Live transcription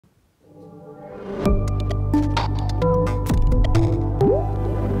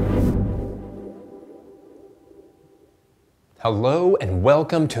Hello and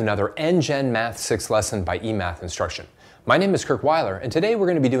welcome to another NGen Math 6 lesson by eMath Instruction. My name is Kirk Weiler, and today we're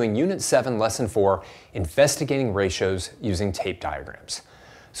going to be doing Unit 7, Lesson 4, Investigating Ratios Using Tape Diagrams.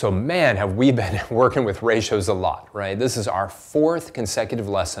 So man, have we been working with ratios a lot, right? This is our fourth consecutive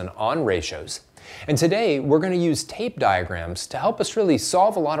lesson on ratios. And today we're going to use tape diagrams to help us really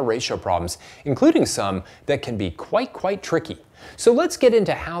solve a lot of ratio problems, including some that can be quite tricky. So let's get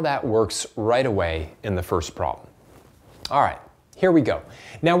into how that works right away in the first problem. All right, here we go.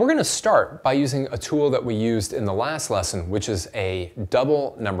 Now we're going to start by using a tool that we used in the last lesson, which is a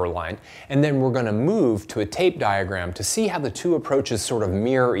double number line, and then we're going to move to a tape diagram to see how the two approaches sort of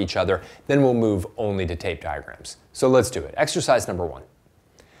mirror each other. Then we'll move only to tape diagrams. So let's do it. Exercise number 1.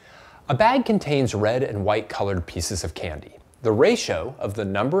 A bag contains red and white colored pieces of candy. The ratio of the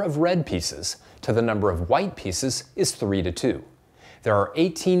number of red pieces to the number of white pieces is 3:2. There are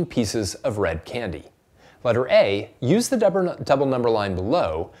 18 pieces of red candy. Letter A, use the double number line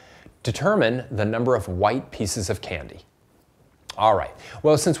below. Determine the number of white pieces of candy. All right,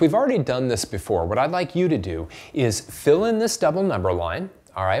 well, since we've already done this before, what I'd like you to do is fill in this double number line.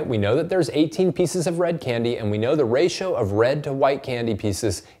 All right, we know that there's 18 pieces of red candy, and we know the ratio of red to white candy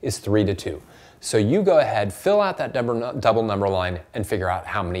pieces is 3:2. So you go ahead, fill out that double number line, and figure out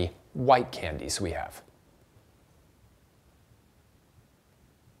how many white candies we have.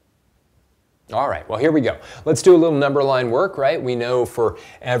 All right, well, here we go. Let's do a little number line work, right? We know for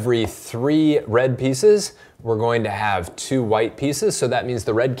every 3 red pieces, we're going to have 2 white pieces. So that means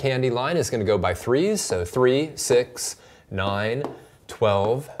the red candy line is going to go by 3s. So 3, 6, 9,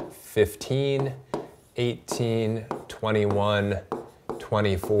 12, 15, 18, 21,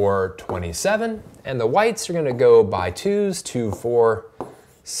 24, 27. And the whites are going to go by 2s, 2, 4,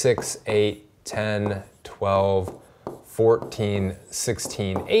 6, 8, 10, 12, 14,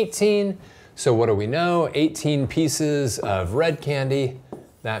 16, 18. So what do we know? 18 pieces of red candy.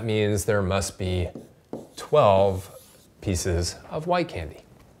 That means there must be 12 pieces of white candy.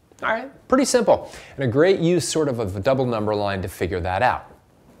 All right, pretty simple. And a great use sort of a double number line to figure that out.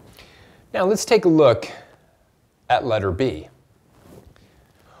 Now let's take a look at letter B.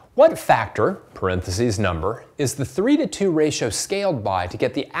 What factor, parentheses number, is the 3:2 ratio scaled by to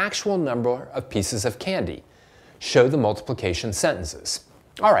get the actual number of pieces of candy? Show the multiplication sentences.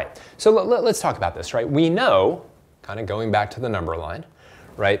 All right, so let's talk about this, right? We know, kind of going back to the number line,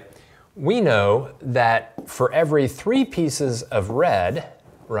 right? We know that for every 3 pieces of red,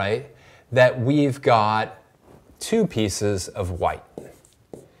 right, that we've got 2 pieces of white.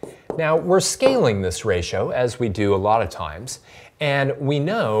 Now, we're scaling this ratio, as we do a lot of times, and we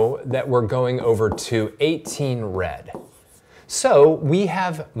know that we're going over to 18 red. So we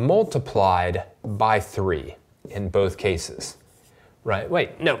have multiplied by 3 in both cases. Right,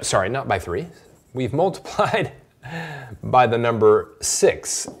 wait, no, sorry, not by 3. We've multiplied by the number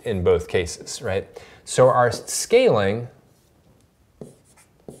 6 in both cases, right? So our scaling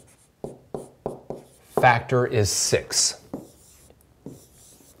factor is 6.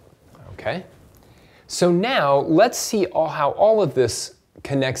 Okay, so now let's see how all of this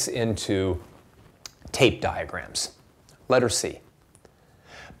connects into tape diagrams. Letter C.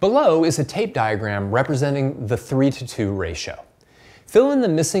 Below is a tape diagram representing the 3:2 ratio. Fill in the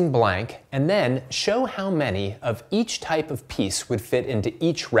missing blank and then show how many of each type of piece would fit into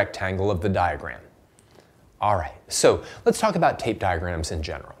each rectangle of the diagram. All right, so let's talk about tape diagrams in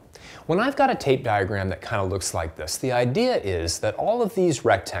general. When I've got a tape diagram that kind of looks like this, the idea is that all of these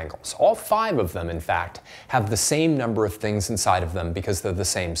rectangles, all 5 of them in fact, have the same number of things inside of them because they're the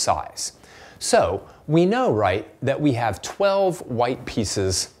same size. So we know, right, that we have 12 white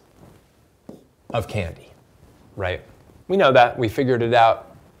pieces of candy, right? We know that. We figured it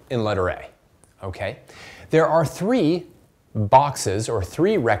out in letter A, okay? There are 3 boxes or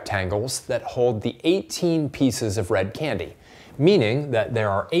 3 rectangles that hold the 18 pieces of red candy, meaning that there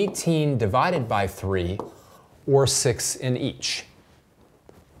are 18 divided by 3 or 6 in each.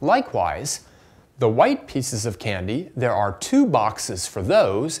 Likewise, the white pieces of candy, there are 2 boxes for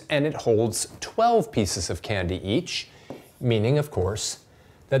those, and it holds 12 pieces of candy each, meaning, of course,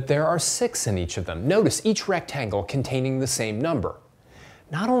 that there are 6 in each of them. Notice each rectangle containing the same number.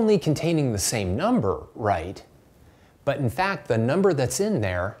 Not only containing the same number, right, but in fact the number that's in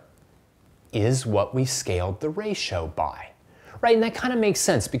there is what we scaled the ratio by. Right, and that kind of makes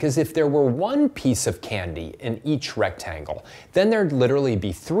sense because if there were 1 piece of candy in each rectangle, then there'd literally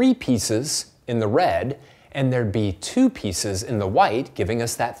be 3 pieces in the red and there'd be 2 pieces in the white, giving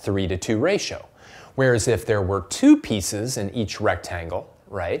us that 3:2 ratio. Whereas if there were 2 pieces in each rectangle,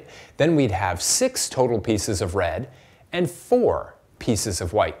 right, then we'd have 6 total pieces of red and 4 pieces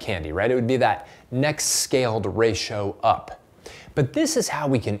of white candy, right? It would be that next scaled ratio up. But this is how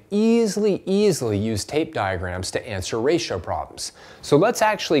we can easily use tape diagrams to answer ratio problems. So let's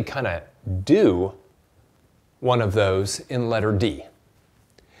actually kind of do one of those in letter D.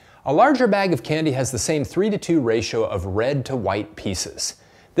 A larger bag of candy has the same 3:2 ratio of red to white pieces.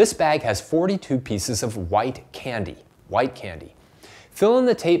 This bag has 42 pieces of white candy. Fill in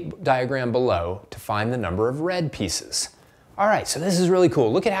the tape diagram below to find the number of red pieces. All right, so this is really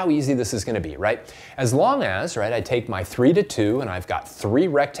cool. Look at how easy this is going to be, right? As long as, right, I take my 3:2 and I've got 3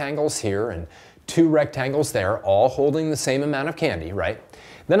 rectangles here and 2 rectangles there, all holding the same amount of candy, right?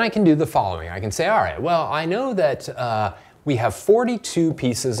 Then I can do the following. I can say, all right, well, I know that we have 42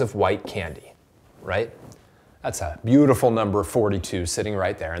 pieces of white candy, right? That's a beautiful number, 42, sitting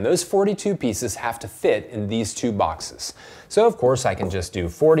right there. And those 42 pieces have to fit in these 2 boxes. So, of course, I can just do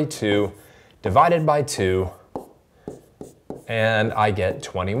 42 divided by 2, and I get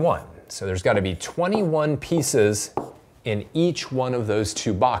 21. So there's got to be 21 pieces in each one of those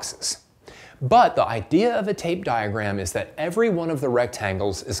 2 boxes. But the idea of a tape diagram is that every one of the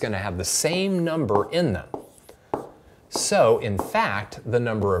rectangles is going to have the same number in them. So, in fact, the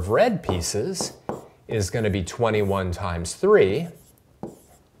number of red pieces is going to be 21 times 3,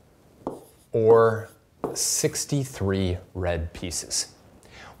 or 63 red pieces.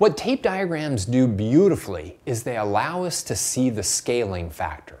 What tape diagrams do beautifully is they allow us to see the scaling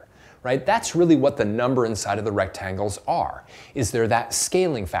factor, right? That's really what the number inside of the rectangles are, is they're that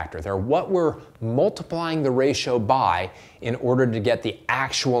scaling factor. They're what we're multiplying the ratio by in order to get the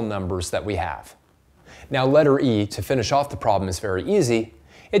actual numbers that we have. Now, letter E, to finish off the problem, is very easy.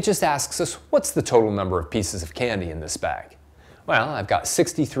 It just asks us, what's the total number of pieces of candy in this bag? Well, I've got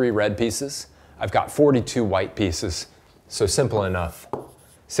 63 red pieces. I've got 42 white pieces. So simple enough.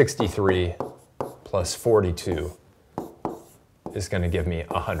 63 plus 42 is going to give me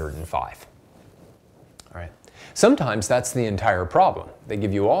 105. All right. Sometimes that's the entire problem. They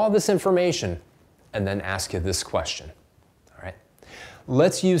give you all this information and then ask you this question. All right.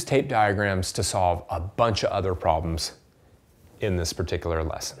 Let's use tape diagrams to solve a bunch of other problems in this particular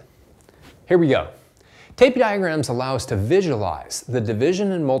lesson. Here we go. Tape diagrams allow us to visualize the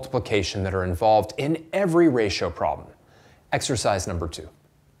division and multiplication that are involved in every ratio problem. Exercise number 2.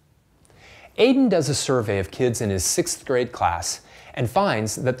 Aiden does a survey of kids in his 6th grade class and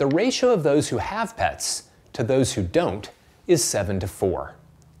finds that the ratio of those who have pets to those who don't is 7:4.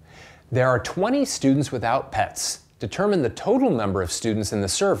 There are 20 students without pets. Determine the total number of students in the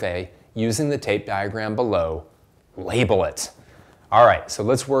survey using the tape diagram below. Label it. All right, so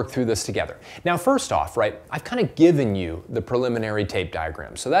let's work through this together. Now, first off, right, I've kind of given you the preliminary tape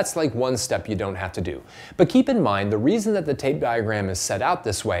diagram, so that's like one step you don't have to do. But keep in mind, the reason that the tape diagram is set out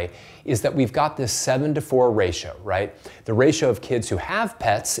this way is that we've got this 7:4 ratio, right? The ratio of kids who have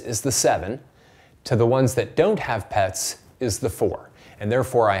pets is the 7, to the ones that don't have pets is the 4. And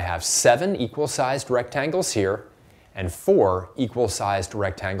therefore, I have 7 equal-sized rectangles here and 4 equal-sized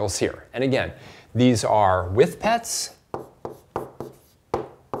rectangles here. And again, these are with pets,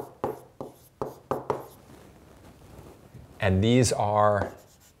 and these are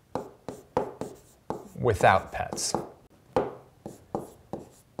without pets.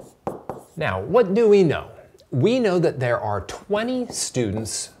 Now, what do we know? We know that there are 20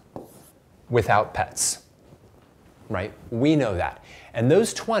 students without pets, right? We know that. And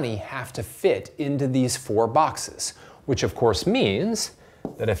those 20 have to fit into these 4 boxes, which of course means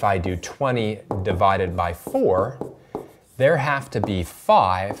that if I do 20 divided by 4, there have to be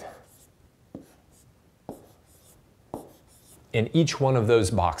 5 in each one of those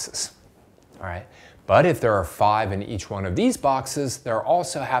boxes, all right? But if there are 5 in each one of these boxes, there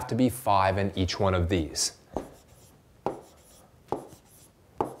also have to be 5 in each one of these.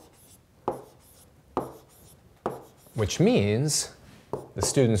 Which means the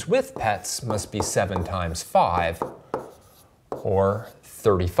students with pets must be 7 times 5, or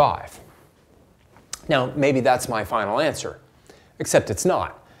 35. Now, maybe that's my final answer, except it's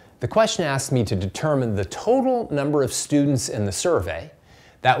not. The question asks me to determine the total number of students in the survey.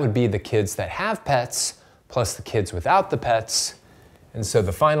 That would be the kids that have pets plus the kids without the pets. And so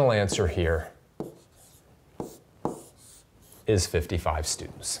the final answer here is 55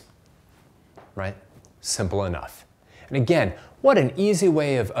 students, right? Simple enough. And again, what an easy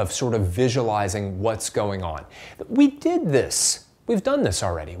way of sort of visualizing what's going on. We did this. We've done this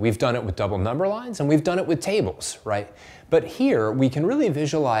already. We've done it with double number lines and we've done it with tables, right? But here we can really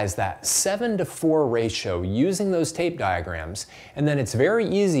visualize that 7:4 ratio using those tape diagrams. And then it's very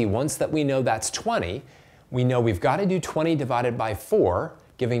easy once that we know that's 20. We know we've got to do 20 divided by 4,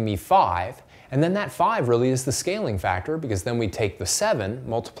 giving me 5. And then that 5 really is the scaling factor because then we take the 7,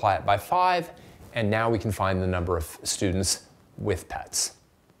 multiply it by 5, and now we can find the number of students with pets.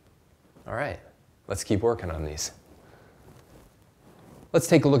 All right, let's keep working on these. Let's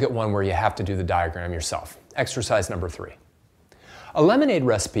take a look at one where you have to do the diagram yourself. Exercise number 3. A lemonade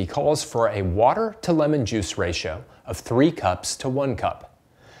recipe calls for a water to lemon juice ratio of 3 cups to 1 cup.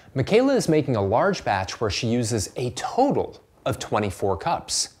 Michaela is making a large batch where she uses a total of 24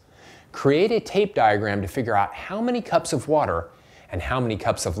 cups. Create a tape diagram to figure out how many cups of water and how many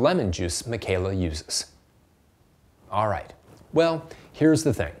cups of lemon juice Michaela uses. All right, well, here's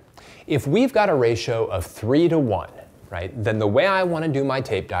the thing. If we've got a ratio of 3 to 1, right, then the way I want to do my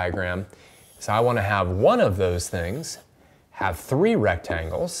tape diagram is I want to have one of those things have 3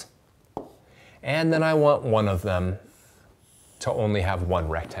 rectangles, and then I want one of them to only have 1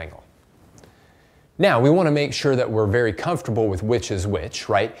 rectangle. Now, we want to make sure that we're very comfortable with which is which,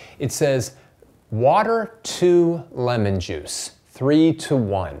 right? It says water to lemon juice, 3 to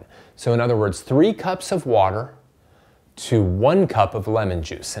 1. So in other words, 3 cups of water to 1 cup of lemon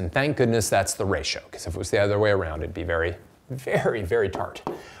juice. And thank goodness that's the ratio, because if it was the other way around, it'd be very, very, very tart.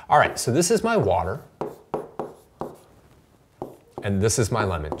 All right, so this is my water, and this is my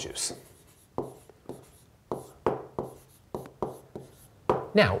lemon juice.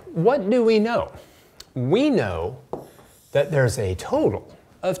 Now, what do we know? We know that there's a total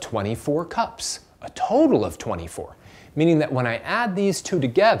of 24 cups, a total of 24, meaning that when I add these two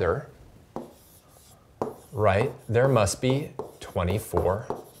together, right, there must be 24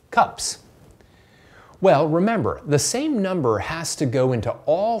 cups. Well, remember, the same number has to go into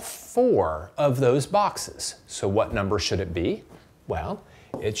all 4 of those boxes. So what number should it be? Well,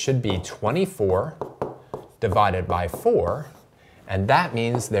 it should be 24 divided by 4, and that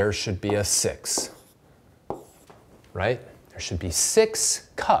means there should be a 6, right? There should be 6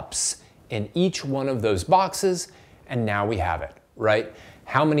 cups in each one of those boxes, and now we have it, right?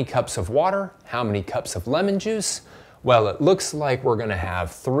 How many cups of water? How many cups of lemon juice? Well, it looks like we're going to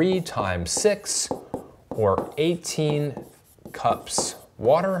have 3 times 6, or 18 cups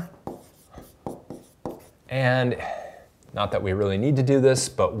water. And not that we really need to do this,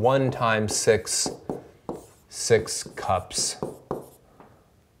 but 1 times 6, 6 cups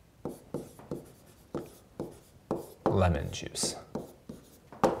lemon juice.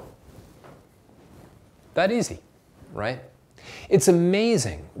 That easy, right? It's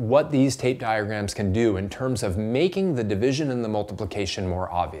amazing what these tape diagrams can do in terms of making the division and the multiplication more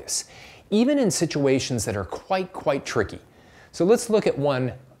obvious, even in situations that are quite tricky. So let's look at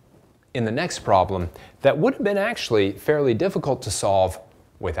one in the next problem that would have been actually fairly difficult to solve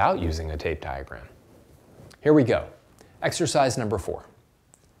without using a tape diagram. Here we go. Exercise number 4.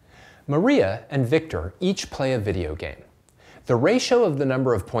 Maria and Victor each play a video game. The ratio of the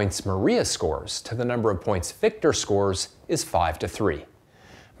number of points Maria scores to the number of points Victor scores is 5 to 3.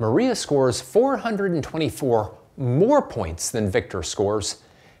 Maria scores 424 more points than Victor scores.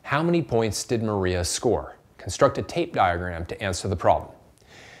 How many points did Maria score? Construct a tape diagram to answer the problem.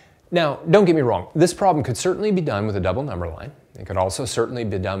 Now, don't get me wrong, this problem could certainly be done with a double number line. It could also certainly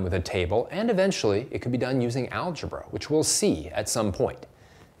be done with a table, and eventually it could be done using algebra, which we'll see at some point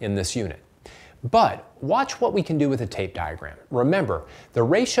in this unit. But watch what we can do with a tape diagram. Remember, the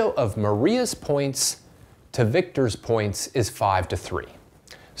ratio of Maria's points to Victor's points is 5 to 3.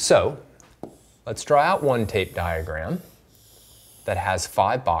 So let's draw out one tape diagram that has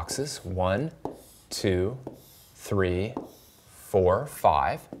 5 boxes, 1, 2, 3, 4,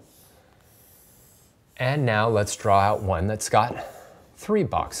 5. And now let's draw out one that's got 3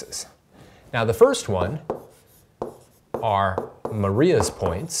 boxes. Now the first one are Maria's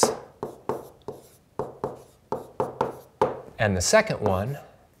points, and the second one,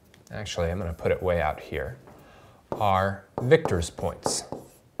 actually I'm going to put it way out here, are Victor's points.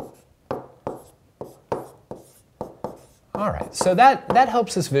 All right, so that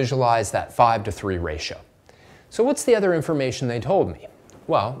helps us visualize that 5 to 3 ratio. So what's the other information they told me?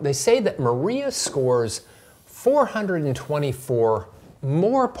 Well, they say that Maria scores 424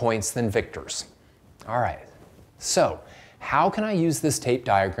 more points than Victor's. All right, so how can I use this tape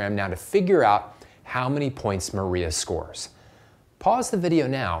diagram now to figure out how many points Maria scores? Pause the video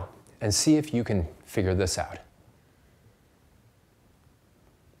now and see if you can figure this out.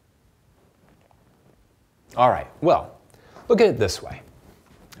 All right, well, look at it this way,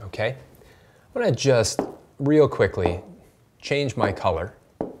 okay? I'm going to just real quickly change my color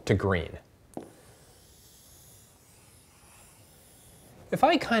to green. If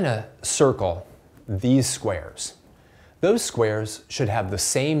I kind of circle these squares, those squares should have the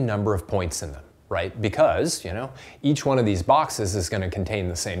same number of points in them, right? Because, you know, each one of these boxes is going to contain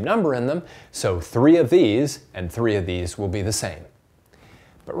the same number in them, so 3 of these and 3 of these will be the same.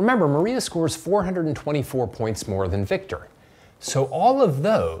 But remember, Maria scores 424 points more than Victor. So all of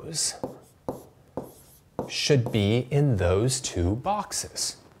those should be in those two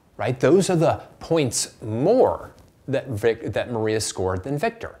boxes, right? Those are the points more that Maria scored than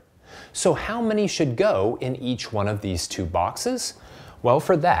Victor. So how many should go in each one of these two boxes? Well,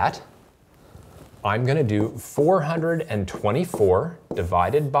 for that, I'm going to do 424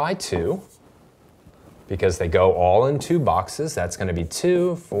 divided by 2, because they go all in two boxes. That's going to be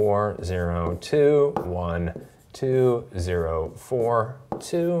 2, 4, 0, 2, 1, 2, 0, 4,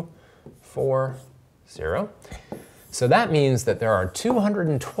 2, 4, 0. So that means that there are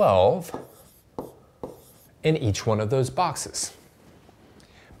 212 in each one of those boxes.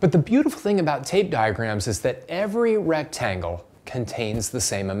 But the beautiful thing about tape diagrams is that every rectangle contains the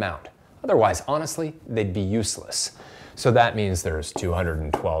same amount. Otherwise, honestly, they'd be useless. So that means there's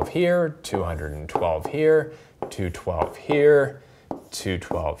 212 here, 212 here, 212 here,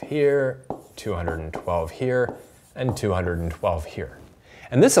 212 here, 212 here, and 212 here.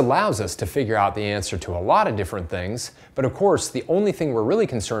 And this allows us to figure out the answer to a lot of different things, but of course, the only thing we're really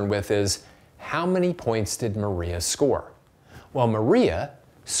concerned with is how many points did Maria score? Well, Maria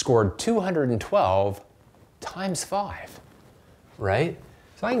scored 212 times 5, right?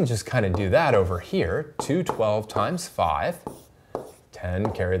 So I can just kind of do that over here. 212 times 5,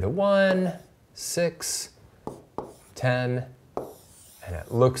 10, carry the 1, 6, 10, and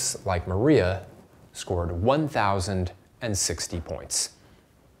it looks like Maria scored 1,060 points.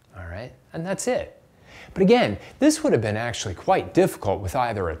 All right, and that's it. But again, this would have been actually quite difficult with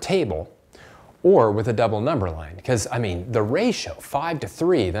either a table or with a double number line, because I mean, the ratio 5 to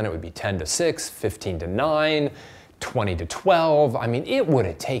 3, then it would be 10 to 6, 15 to 9, 20 to 12. I mean, it would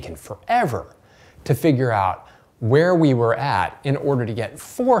have taken forever to figure out where we were at in order to get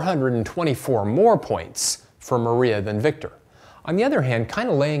 424 more points for Maria than Victor. On the other hand, kind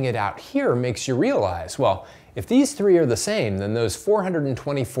of laying it out here makes you realize, well, if these three are the same, then those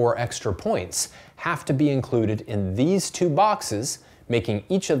 424 extra points have to be included in these two boxes, making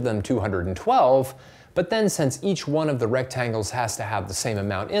each of them 212, but then since each one of the rectangles has to have the same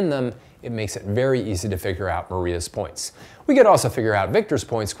amount in them, it makes it very easy to figure out Maria's points. We could also figure out Victor's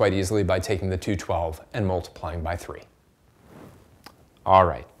points quite easily by taking the 212 and multiplying by 3. All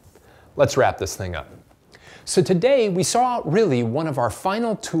right, let's wrap this thing up. So today we saw really one of our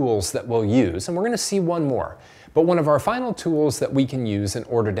final tools that we'll use, and we're going to see one more, but one of our final tools that we can use in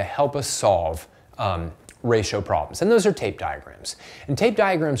order to help us solve ratio problems, and those are tape diagrams. And tape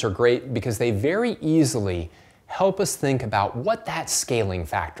diagrams are great because they very easily help us think about what that scaling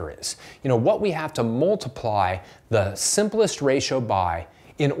factor is. You know, what we have to multiply the simplest ratio by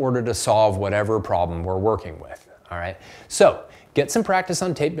in order to solve whatever problem we're working with, all right? So get some practice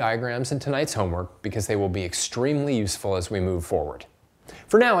on tape diagrams in tonight's homework because they will be extremely useful as we move forward.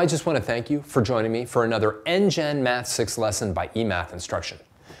 For now, I just want to thank you for joining me for another NGen Math 6 lesson by eMath Instruction.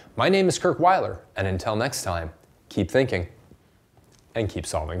 My name is Kirk Weiler, and until next time, keep thinking and keep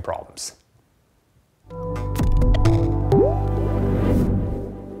solving problems.